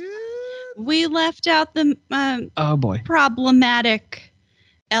 We left out the Oh boy. problematic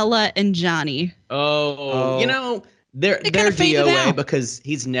Ella and Johnny. Oh, you know, they're kinda faded DOA out. because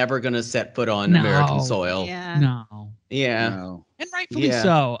he's never going to set foot on No. American soil. Yeah. No. Yeah. No. And rightfully Yeah.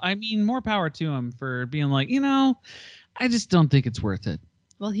 so. I mean, more power to him for being like, I just don't think it's worth it.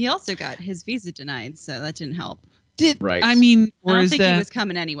 Well, he also got his visa denied, so that didn't help. Right. I mean, I or don't is think he that was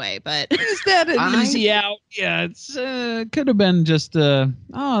coming anyway, but is that an I- easy out? Yeah, it's could have been just oh,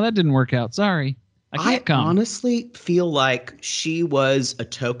 that didn't work out. Sorry. I can't come. honestly feel like she was a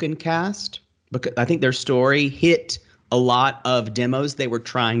token cast because I think their story hit a lot of demos they were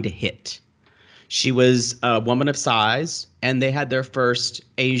trying to hit. She was a woman of size, and they had their first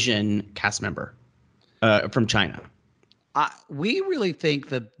Asian cast member from China. We really think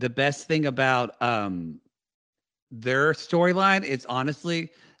the best thing about their storyline is honestly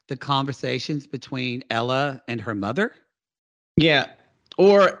the conversations between Ella and her mother. Yeah.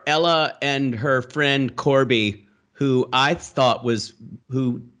 Or Ella and her friend Corby, who I thought was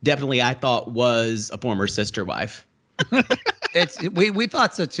a former sister wife. We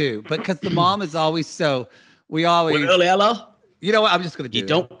thought so too, but because the mom is always so, well, Ella, you know what? I'm just gonna do you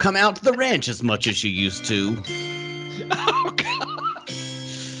don't come out to the ranch as much as you used to. Oh God!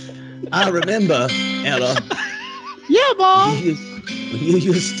 I remember, Ella. Yeah, Mom. You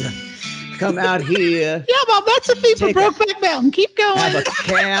used to come out here. Yeah, Mom. That's a theme for Brokeback Mountain. Keep going. Have a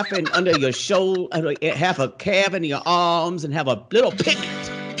calf and under your shoulder, have a calf in your arms, and have a little picket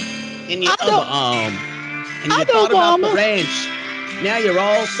in your other arm. And you thought about the ranch. Now you're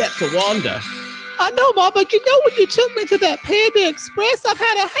all set to wander. I know, Mom, but you know when you took me to that Panda Express, I've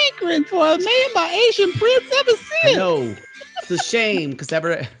had a hankering for a man by Asian Prince ever since. I know. It's a shame because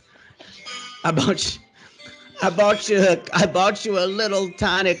I bought you a little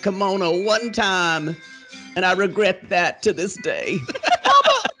tiny kimono one time, and I regret that to this day.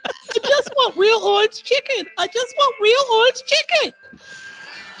 Mama, I just want real orange chicken.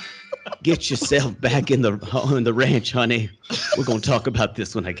 Get yourself back in the ranch, honey. We're gonna talk about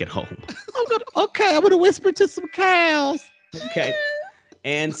this when I get home. I'm gonna whisper to some cows. Okay.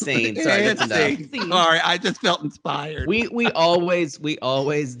 And scene. Sorry, that's enough. Sorry, I just felt inspired. We always.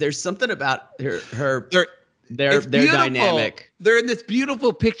 There's something about her. They're dynamic. They're in this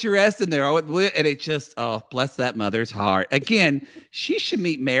beautiful picturesque, and it just bless that mother's heart. Again, she should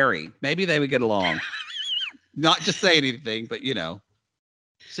meet Mary. Maybe they would get along. Not just saying anything, but you know.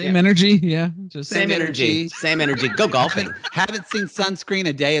 Same energy, yeah. Just same energy. Same energy. Go golfing. Haven't seen sunscreen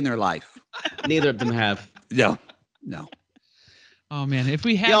a day in their life. Neither of them have. No. Oh man, if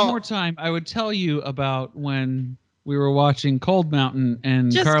we had more time, I would tell you about when we were watching Cold Mountain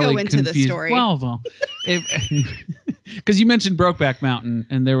and just Carly go into confused. the story. Well, because you mentioned Brokeback Mountain,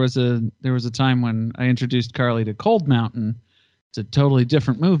 and there was a time when I introduced Carly to Cold Mountain. It's a totally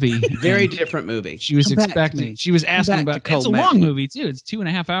different movie. Very different movie. She was expecting. She was asking about. It's a long movie too. It's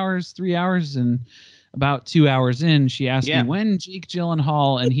 2.5 hours, 3 hours, and about 2 hours in, she asked me when Jake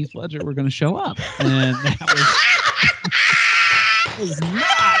Gyllenhaal and Heath Ledger were going to show up, and that was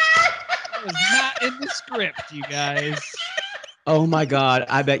not in the script, you guys. Oh my God!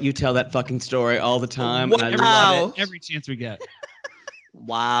 I bet you tell that fucking story all the time. And I love it every chance we get.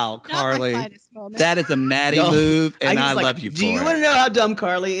 Wow, Carly, that is a Maddie move, and I love you for it. Do you want to know how dumb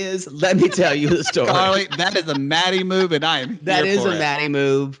Carly is? Let me tell you the story. Carly, that is a Maddie move, and I am That is a Maddie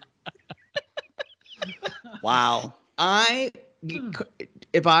move. Wow.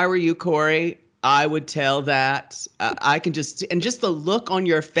 If I were you, Corey, I would tell that. I can just the look on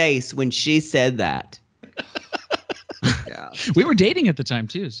your face when she said that. Yeah, we were dating at the time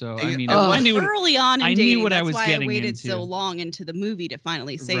too, so I mean, I knew early on in I dating. knew what that's I was why getting I waited into. so long into the movie to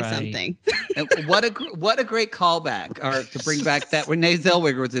finally say something. And what a great callback, or to bring back that Renee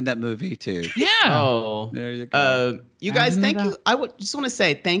Zellweger was in that movie too. Yeah. Oh, there you go. You guys, thank you. I would just want to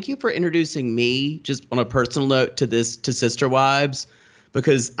say thank you for introducing me, just on a personal note, to Sister Wives,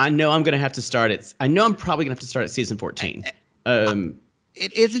 because I know I'm going to have to start it. I know I'm probably going to have to start at season 14.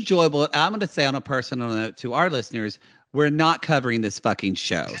 It is enjoyable. I'm going to say on a personal note to our listeners, we're not covering this fucking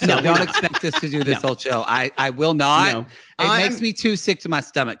show. So don't expect us to do this whole show. I will not. No. It makes me too sick to my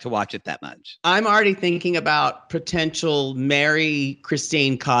stomach to watch it that much. I'm already thinking about potential Mary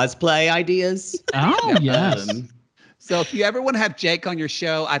Christine cosplay ideas. Oh, yes. So if you ever want to have Jake on your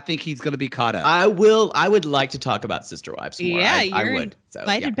show, I think he's going to be caught up. I would like to talk about Sister Wives more. Yeah, I would. So,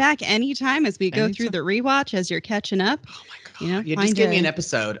 invited back anytime as we go through the rewatch as you're catching up. Oh my God. Just give me an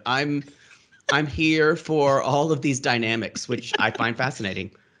episode. I'm here for all of these dynamics, which I find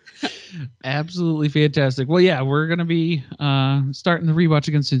fascinating. Absolutely fantastic. Well, yeah, we're going to be starting the rewatch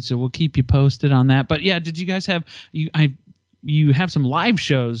again soon, so we'll keep you posted on that. But yeah, did you guys have you have some live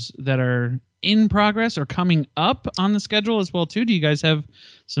shows that are in progress or coming up on the schedule as well too? Do you guys have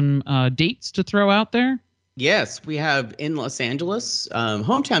some dates to throw out there? Yes, we have in Los Angeles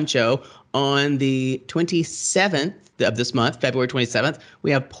hometown show on the 27th of this month, February 27th.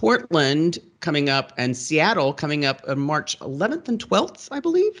 We have Portland coming up and Seattle coming up on March 11th and 12th, I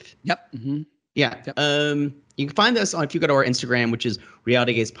believe. Yep. Mm-hmm. Yeah. Yep. You can find those if you go to our Instagram, which is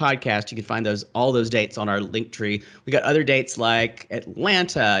Reality Gaze Podcast. You can find all those dates on our link tree. We got other dates like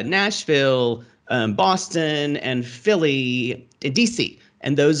Atlanta, Nashville, Boston, and Philly, DC.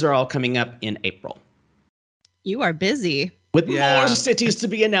 And those are all coming up in April. You are busy. With more cities to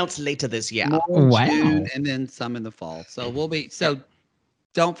be announced later this year. Wow. June, and then some in the fall. So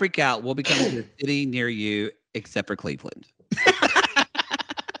don't freak out. We'll be coming to a city near you, except for Cleveland.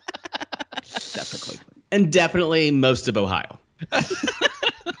 Except for Cleveland. And definitely most of Ohio.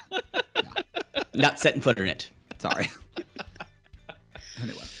 Not setting foot in it. Sorry.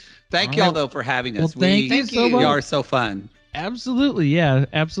 Thank y'all, though, for having us. Well, thank you so much. You are so fun. Absolutely. Yeah,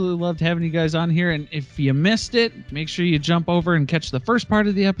 absolutely loved having you guys on here. And if you missed it, make sure you jump over and catch the first part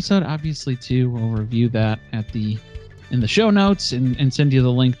of the episode. Obviously, too, we'll review that in the show notes and send you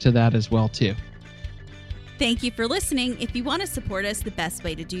the link to that as well, too. Thank you for listening. If you want to support us, the best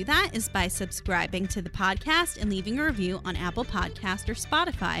way to do that is by subscribing to the podcast and leaving a review on Apple Podcast or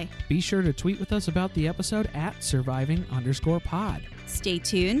Spotify. Be sure to tweet with us about the episode at surviving_pod. Stay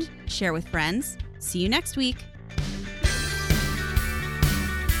tuned, share with friends. See you next week.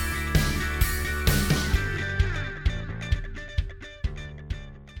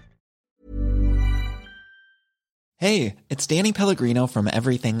 Hey, it's Danny Pellegrino from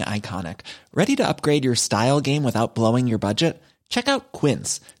Everything Iconic. Ready to upgrade your style game without blowing your budget? Check out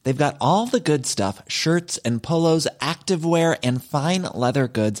Quince. They've got all the good stuff, shirts and polos, activewear, and fine leather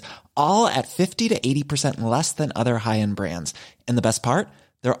goods, all at 50 to 80% less than other high-end brands. And the best part?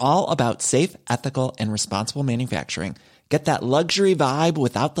 They're all about safe, ethical, and responsible manufacturing. Get that luxury vibe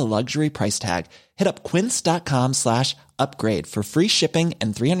without the luxury price tag. Hit up quince.com/upgrade for free shipping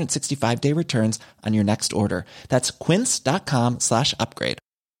and 365-day returns on your next order. That's quince.com/upgrade.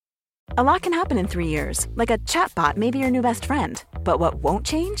 A lot can happen in 3 years, like a chatbot may be your new best friend. But what won't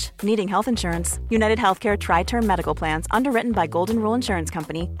change? Needing health insurance. United Healthcare Tri-Term Medical Plans, underwritten by Golden Rule Insurance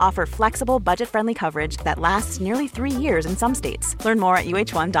Company, offer flexible, budget-friendly coverage that lasts nearly 3 years in some states. Learn more at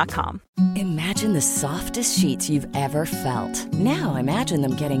uh1.com. Imagine the softest sheets you've ever felt. Now imagine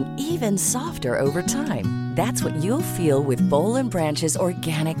them getting even softer over time. That's what you'll feel with Boll & Branch's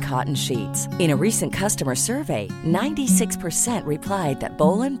organic cotton sheets. In a recent customer survey, 96% replied that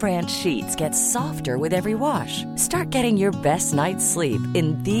Boll & Branch sheets get softer with every wash. Start getting your best night's sleep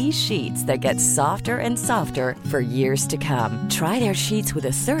in these sheets that get softer and softer for years to come. Try their sheets with a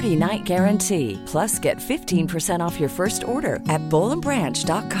 30-night guarantee. Plus, get 15% off your first order at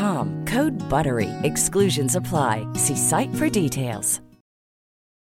bollandbranch.com. Code BUTTERY. Exclusions apply. See site for details.